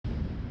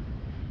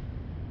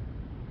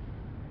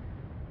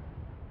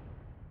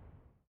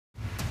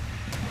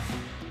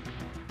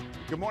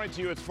Good morning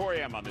to you. It's 4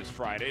 a.m. on this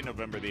Friday,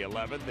 November the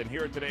 11th, and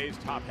here are today's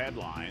top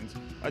headlines.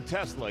 A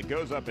Tesla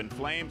goes up in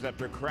flames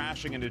after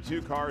crashing into two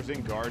cars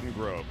in Garden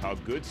Grove. How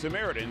Good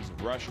Samaritans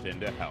rushed in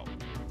to help.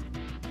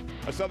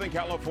 A Southern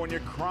California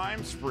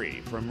crime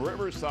spree from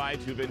Riverside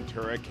to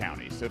Ventura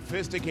County.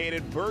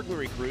 Sophisticated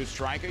burglary crews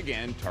strike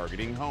again,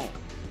 targeting homes.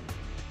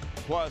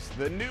 Plus,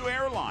 the new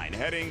airline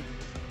heading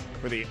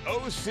for the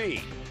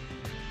OC.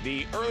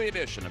 The early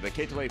edition of the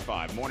Ktla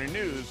Dt Morning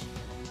News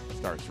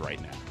starts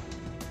right now.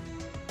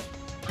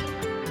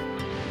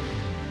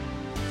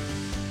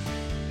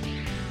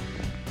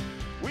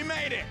 We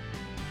made it!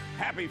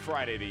 Happy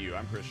Friday to you.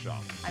 I'm Chris Shaw.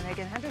 I'm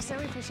Megan Henderson.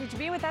 We appreciate you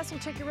being with us. We'll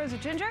check your Rose of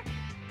Ginger.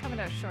 Coming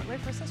up shortly.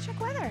 First, let's check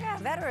weather. Yeah,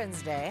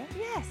 Veterans Day.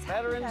 Yes.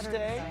 Veterans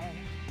Day.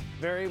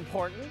 Very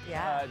important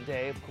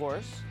day, of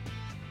course.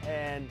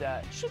 And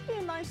should be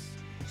a nice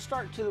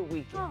start to the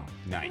weekend. Oh,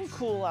 nice. Getting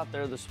cool out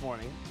there this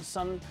morning.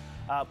 Sun,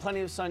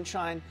 plenty of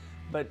sunshine,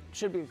 but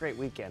should be a great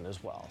weekend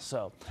as well.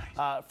 So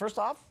first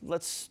off,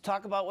 let's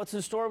talk about what's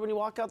in store when you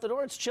walk out the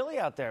door. It's chilly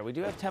out there. We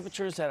do have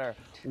temperatures that are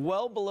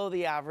well below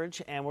the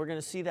average, and we're going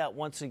to see that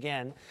once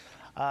again.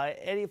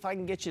 Eddie, if I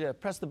can get you to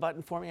press the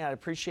button for me, I'd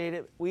appreciate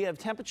it. We have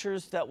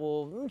temperatures that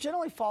will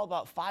generally fall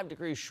about 5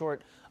 degrees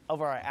short of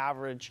our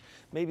average,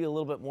 maybe a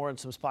little bit more in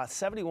some spots.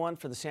 71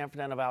 for the San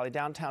Fernando Valley,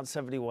 downtown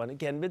 71.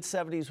 Again,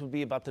 mid-70s would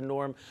be about the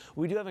norm.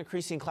 We do have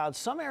increasing clouds.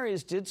 Some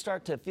areas did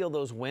start to feel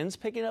those winds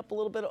picking up a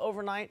little bit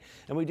overnight,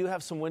 and we do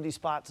have some windy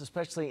spots,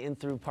 especially in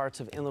through parts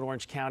of Inland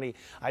Orange County.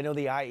 I know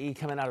the IE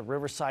coming out of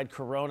Riverside,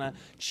 Corona,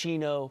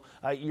 Chino,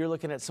 you're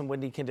looking at some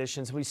windy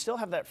conditions. We still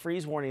have that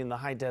freeze warning in the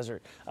high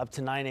desert up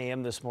to 9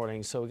 a.m. this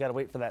morning, so we got to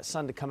wait for that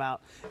sun to come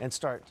out and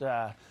start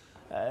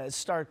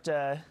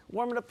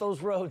warming up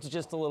those roads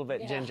just a little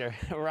bit, Ginger,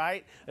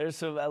 right?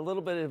 There's a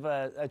little bit of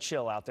a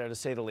chill out there, to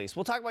say the least.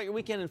 We'll talk about your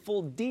weekend in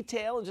full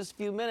detail in just a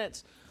few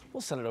minutes. We'll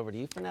send it over to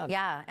you for now.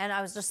 Yeah, and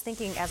I was just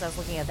thinking, as I was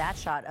looking at that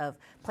shot of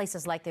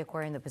places like the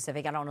Aquarium in the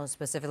Pacific, I don't know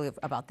specifically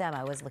about them,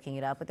 I was looking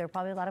it up, but there are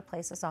probably a lot of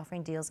places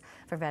offering deals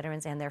for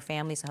veterans and their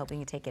families, hoping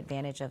you take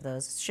advantage of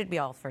those. Should be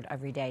offered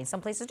every day.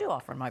 Some places do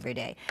offer them every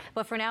day.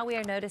 But for now, we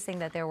are noticing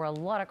that there were a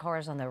lot of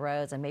cars on the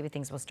roads, and maybe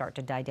things will start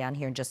to die down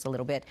here in just a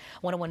little bit.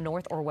 101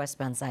 north or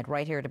westbound side,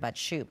 right here at about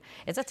Shoup.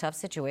 It's a tough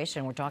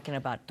situation. We're talking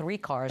about 3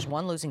 cars,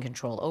 1 losing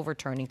control,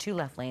 overturning, 2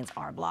 left lanes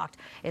are blocked.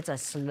 It's a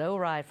slow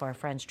ride for our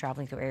friends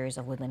traveling through areas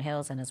of Woodland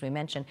Hills, and as we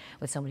mentioned,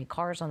 with so many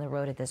cars on the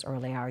road at this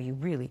early hour, you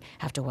really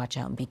have to watch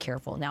out and be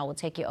careful. Now we'll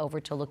take you over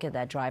to look at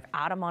that drive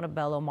out of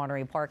Montebello,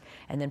 Monterey Park,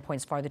 and then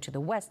points farther to the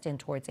west in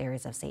towards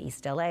areas of, say,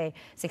 East LA,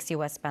 60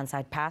 westbound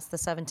side past the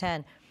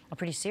 710. A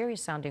pretty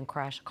serious sounding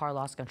crash, car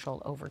lost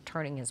control,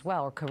 overturning as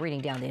well, or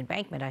careening down the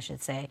embankment, I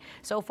should say.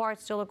 So far,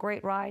 it's still a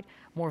great ride,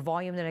 more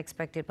volume than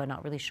expected, but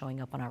not really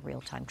showing up on our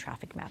real-time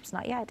traffic maps.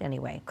 Not yet,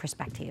 anyway. Chris,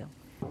 back to you.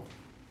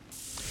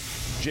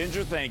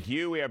 Ginger, thank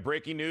you. We have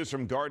breaking news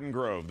from Garden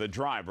Grove. The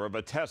driver of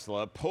a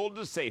Tesla pulled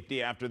to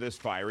safety after this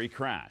fiery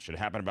crash. It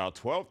happened about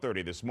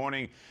 12:30 this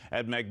morning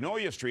at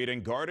Magnolia Street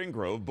and Garden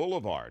Grove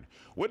Boulevard.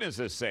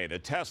 Witnesses say the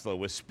Tesla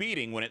was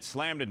speeding when it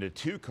slammed into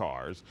 2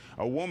 cars.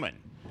 A woman,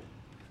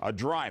 a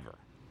driver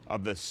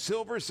of the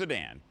silver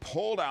sedan,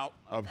 pulled out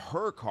of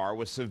her car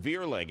with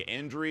severe leg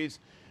injuries.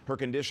 Her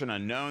condition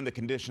unknown. The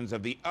conditions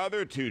of the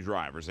other 2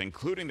 drivers,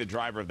 including the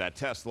driver of that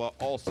Tesla,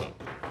 also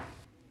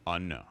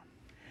unknown.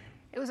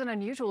 It was an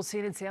unusual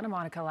scene in Santa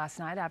Monica last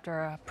night after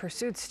a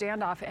pursuit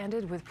standoff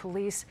ended with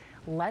police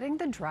letting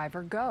the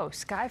driver go.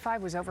 Sky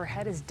 5 was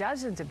overhead as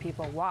dozens of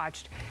people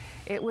watched.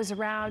 It was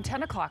around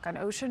 10 o'clock on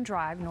Ocean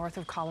Drive, north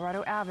of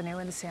Colorado Avenue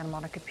in the Santa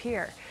Monica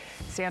Pier.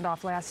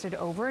 Standoff lasted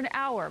over an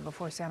hour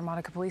before Santa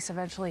Monica police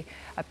eventually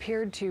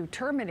appeared to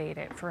terminate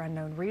it for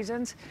unknown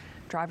reasons.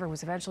 Driver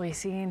was eventually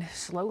seen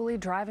slowly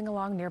driving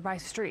along nearby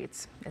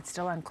streets. It's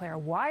still unclear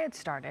why it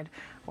started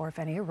or if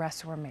any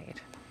arrests were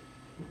made.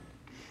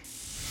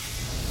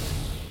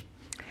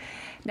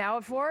 Now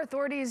at 4,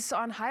 authorities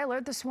on high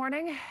alert this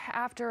morning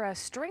after a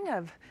string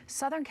of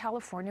Southern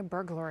California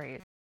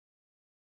burglaries.